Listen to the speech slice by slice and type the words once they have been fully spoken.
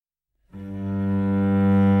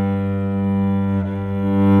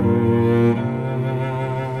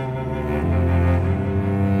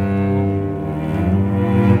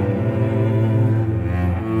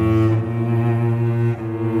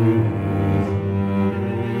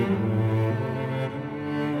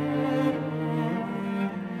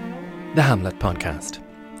The Hamlet Podcast,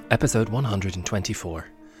 episode 124.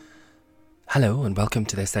 Hello and welcome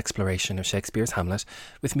to this exploration of Shakespeare's Hamlet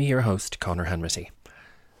with me, your host, Conor Hanratty.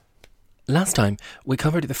 Last time, we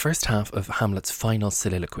covered the first half of Hamlet's final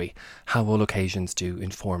soliloquy, How All Occasions Do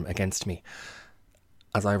Inform Against Me.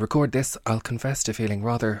 As I record this, I'll confess to feeling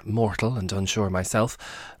rather mortal and unsure myself,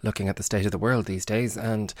 looking at the state of the world these days,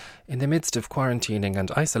 and in the midst of quarantining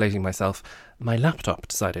and isolating myself, my laptop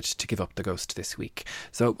decided to give up the ghost this week.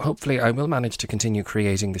 So hopefully I will manage to continue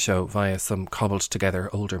creating the show via some cobbled together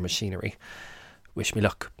older machinery. Wish me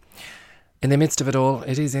luck. In the midst of it all,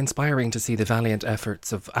 it is inspiring to see the valiant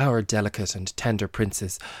efforts of our delicate and tender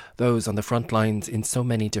princes, those on the front lines in so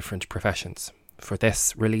many different professions. For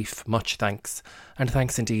this relief, much thanks, and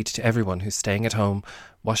thanks indeed to everyone who's staying at home,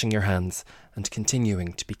 washing your hands, and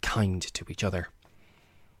continuing to be kind to each other.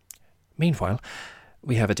 Meanwhile,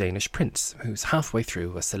 we have a Danish prince who's halfway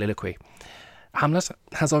through a soliloquy. Hamlet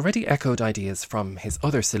has already echoed ideas from his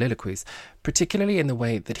other soliloquies, particularly in the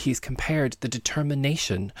way that he's compared the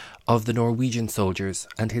determination of the Norwegian soldiers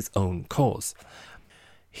and his own cause.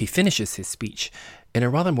 He finishes his speech in a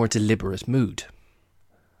rather more deliberate mood.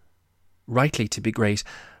 Rightly to be great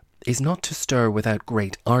is not to stir without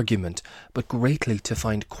great argument, but greatly to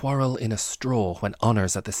find quarrel in a straw when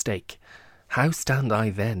honour's at the stake. How stand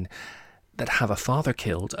I then, that have a father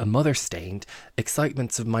killed, a mother stained,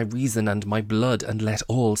 excitements of my reason and my blood, and let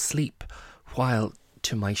all sleep, while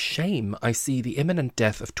to my shame I see the imminent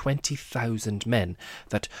death of 20,000 men,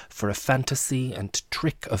 that for a fantasy and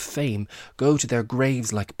trick of fame go to their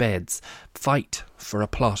graves like beds, fight for a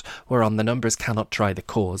plot whereon the numbers cannot try the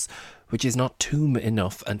cause, which is not tomb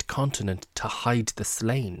enough and continent to hide the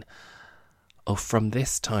slain. Oh, from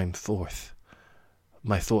this time forth,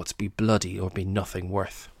 my thoughts be bloody or be nothing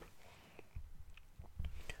worth.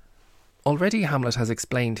 Already Hamlet has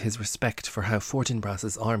explained his respect for how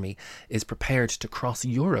Fortinbras's army is prepared to cross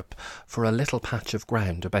Europe for a little patch of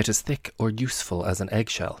ground about as thick or useful as an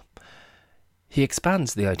eggshell. He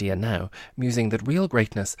expands the idea now, musing that real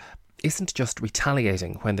greatness isn't just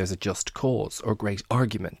retaliating when there's a just cause or great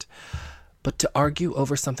argument, but to argue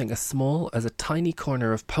over something as small as a tiny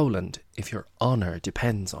corner of Poland if your honour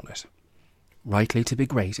depends on it. Rightly to be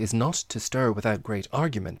great is not to stir without great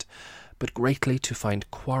argument, but greatly to find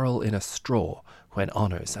quarrel in a straw when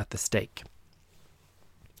honour's at the stake.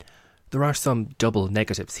 There are some double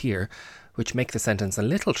negatives here, which make the sentence a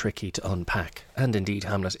little tricky to unpack, and indeed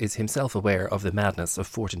Hamlet is himself aware of the madness of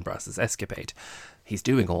Fortinbras's escapade. He's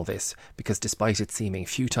doing all this because despite it seeming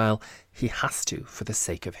futile, he has to for the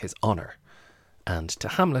sake of his honour. And to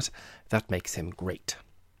Hamlet, that makes him great.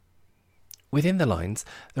 Within the lines,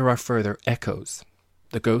 there are further echoes.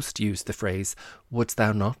 The ghost used the phrase, "Wouldst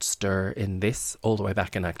thou not stir in this?" all the way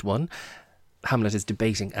back in Act 1. Hamlet is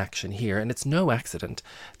debating action here, and it's no accident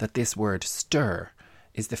that this word stir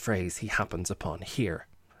is the phrase he happens upon here.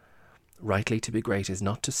 Rightly to be great is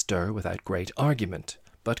not to stir without great argument,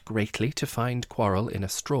 but greatly to find quarrel in a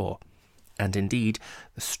straw. And indeed,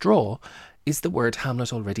 the straw is the word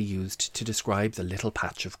Hamlet already used to describe the little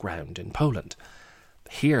patch of ground in Poland.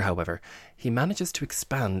 Here, however, he manages to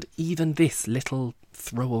expand even this little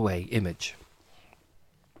throwaway image.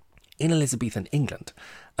 In Elizabethan England,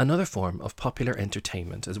 another form of popular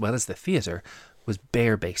entertainment, as well as the theatre, was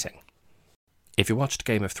bear baiting. If you watched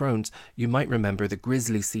Game of Thrones, you might remember the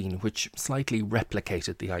grisly scene which slightly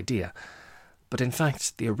replicated the idea. But in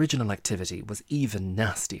fact, the original activity was even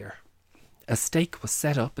nastier. A stake was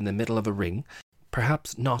set up in the middle of a ring,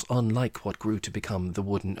 perhaps not unlike what grew to become the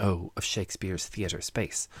wooden O of Shakespeare's theatre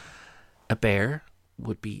space. A bear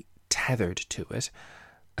would be tethered to it,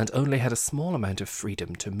 and only had a small amount of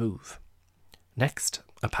freedom to move. Next,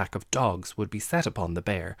 a pack of dogs would be set upon the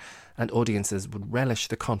bear, and audiences would relish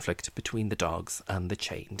the conflict between the dogs and the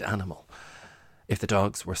chained animal. If the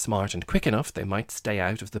dogs were smart and quick enough, they might stay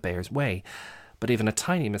out of the bear's way, but even a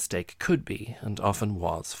tiny mistake could be, and often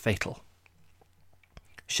was, fatal.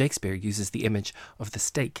 Shakespeare uses the image of the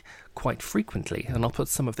stake quite frequently, and I'll put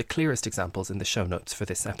some of the clearest examples in the show notes for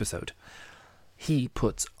this episode. He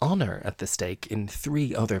puts honour at the stake in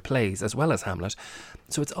 3 other plays as well as Hamlet,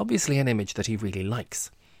 so it's obviously an image that he really likes.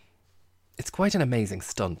 It's quite an amazing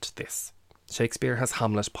stunt, this. Shakespeare has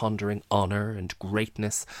Hamlet pondering honour and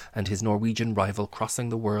greatness and his Norwegian rival crossing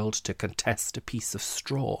the world to contest a piece of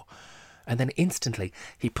straw. And then instantly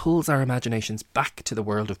he pulls our imaginations back to the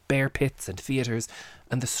world of bear pits and theatres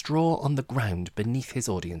and the straw on the ground beneath his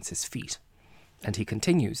audience's feet. And he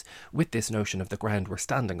continues with this notion of the ground we're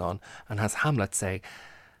standing on and has Hamlet say,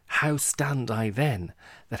 "How stand I then,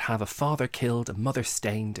 that have a father killed, a mother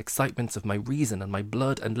stained, excitements of my reason and my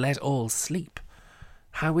blood, and let all sleep?"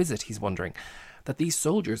 How is it, he's wondering, that these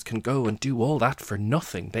soldiers can go and do all that for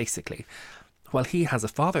nothing, basically, while he has a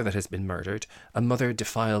father that has been murdered, a mother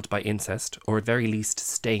defiled by incest, or at very least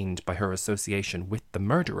stained by her association with the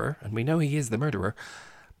murderer, and we know he is the murderer,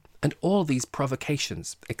 and all these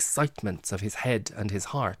provocations, excitements of his head and his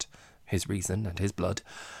heart, his reason and his blood,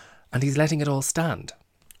 and he's letting it all stand.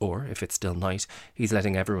 Or, if it's still night, he's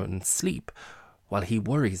letting everyone sleep while he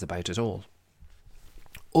worries about it all.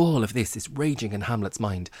 All of this is raging in Hamlet's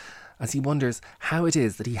mind as he wonders how it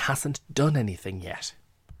is that he hasn't done anything yet.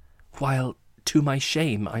 While, to my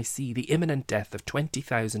shame, I see the imminent death of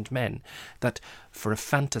 20,000 men that, for a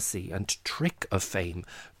fantasy and trick of fame,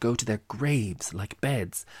 go to their graves like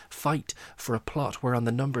beds, fight for a plot whereon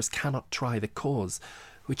the numbers cannot try the cause,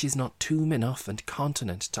 which is not tomb enough and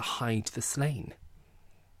continent to hide the slain.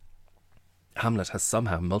 Hamlet has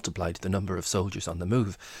somehow multiplied the number of soldiers on the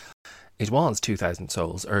move. It was 2,000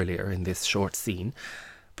 souls earlier in this short scene,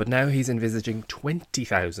 but now he's envisaging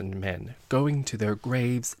 20,000 men going to their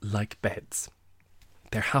graves like beds.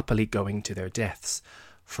 They're happily going to their deaths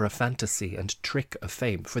for a fantasy and trick of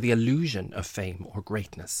fame, for the illusion of fame or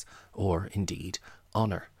greatness, or, indeed,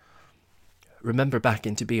 honour. Remember back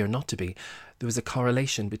in To Be or Not to Be, there was a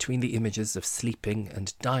correlation between the images of sleeping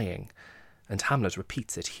and dying, and Hamlet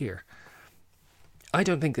repeats it here. I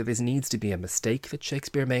don't think that this needs to be a mistake that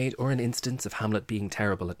Shakespeare made or an instance of Hamlet being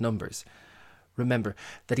terrible at numbers. Remember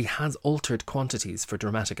that he has altered quantities for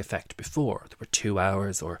dramatic effect before. There were 2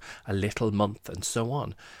 hours or a little month and so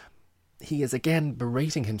on. He is again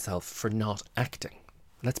berating himself for not acting.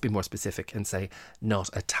 Let's be more specific and say not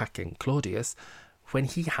attacking Claudius when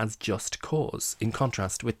he has just cause, in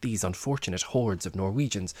contrast with these unfortunate hordes of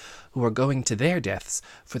Norwegians who are going to their deaths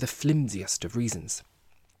for the flimsiest of reasons.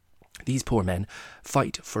 These poor men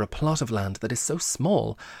fight for a plot of land that is so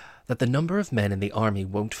small that the number of men in the army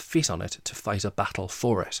won't fit on it to fight a battle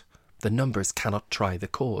for it. The numbers cannot try the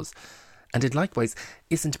cause, and it likewise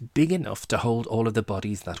isn't big enough to hold all of the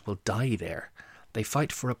bodies that will die there. They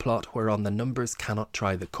fight for a plot whereon the numbers cannot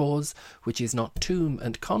try the cause, which is not tomb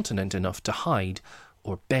and continent enough to hide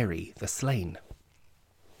or bury the slain.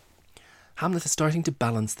 Hamlet is starting to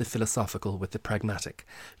balance the philosophical with the pragmatic.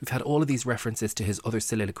 We've had all of these references to his other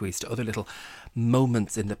soliloquies, to other little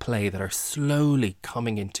moments in the play that are slowly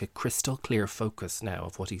coming into crystal clear focus now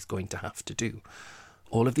of what he's going to have to do.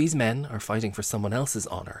 All of these men are fighting for someone else's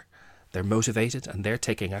honour. They're motivated and they're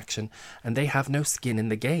taking action, and they have no skin in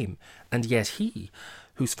the game. And yet he,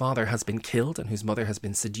 whose father has been killed and whose mother has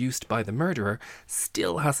been seduced by the murderer,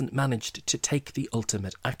 still hasn't managed to take the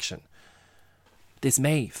ultimate action. This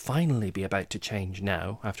may finally be about to change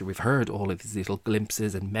now, after we've heard all of these little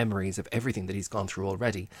glimpses and memories of everything that he's gone through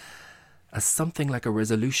already, as something like a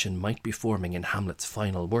resolution might be forming in Hamlet's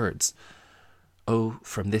final words. Oh,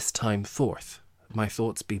 from this time forth, my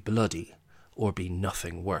thoughts be bloody, or be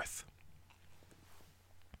nothing worth.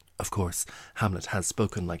 Of course, Hamlet has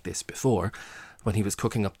spoken like this before, when he was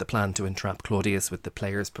cooking up the plan to entrap Claudius with the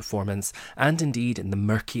player's performance, and indeed in the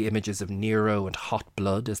murky images of Nero and hot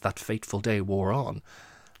blood as that fateful day wore on.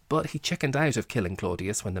 But he chickened out of killing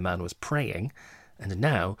Claudius when the man was praying, and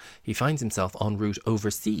now he finds himself en route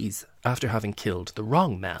overseas after having killed the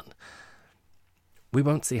wrong man. We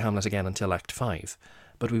won't see Hamlet again until Act 5,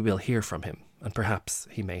 but we will hear from him, and perhaps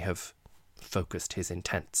he may have focused his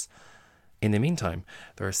intents. In the meantime,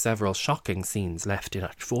 there are several shocking scenes left in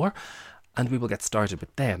Act 4, and we will get started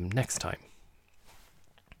with them next time.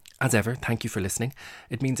 As ever, thank you for listening.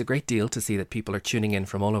 It means a great deal to see that people are tuning in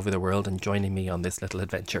from all over the world and joining me on this little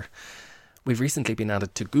adventure. We've recently been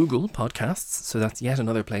added to Google Podcasts, so that's yet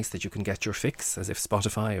another place that you can get your fix, as if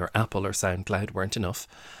Spotify or Apple or SoundCloud weren't enough.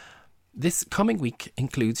 This coming week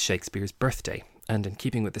includes Shakespeare's birthday, and in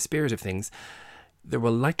keeping with the spirit of things, there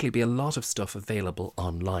will likely be a lot of stuff available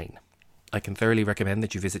online. I can thoroughly recommend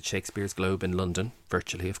that you visit Shakespeare's Globe in London,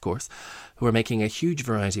 virtually of course, who are making a huge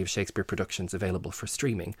variety of Shakespeare productions available for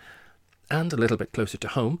streaming. And a little bit closer to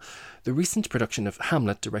home, the recent production of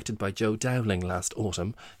Hamlet, directed by Joe Dowling last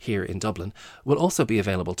autumn, here in Dublin, will also be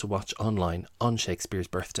available to watch online on Shakespeare's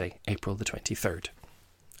birthday, April the 23rd.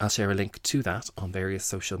 I'll share a link to that on various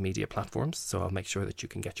social media platforms, so I'll make sure that you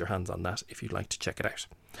can get your hands on that if you'd like to check it out.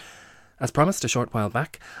 As promised a short while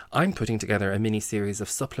back, I'm putting together a mini-series of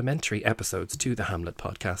supplementary episodes to the Hamlet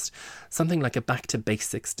podcast, something like a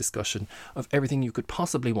back-to-basics discussion of everything you could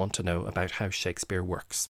possibly want to know about how Shakespeare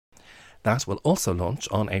works. That will also launch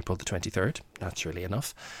on April the 23rd, naturally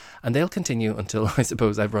enough, and they'll continue until I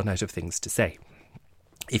suppose I've run out of things to say.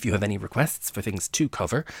 If you have any requests for things to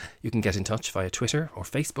cover, you can get in touch via Twitter or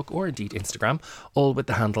Facebook or indeed Instagram, all with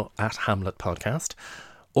the handle @Hamlet Podcast.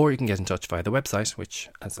 Or you can get in touch via the website, which,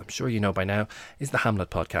 as I'm sure you know by now, is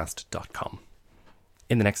thehamletpodcast.com.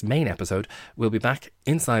 In the next main episode, we'll be back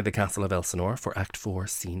inside the Castle of Elsinore for Act 4,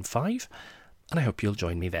 Scene 5, and I hope you'll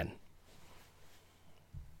join me then.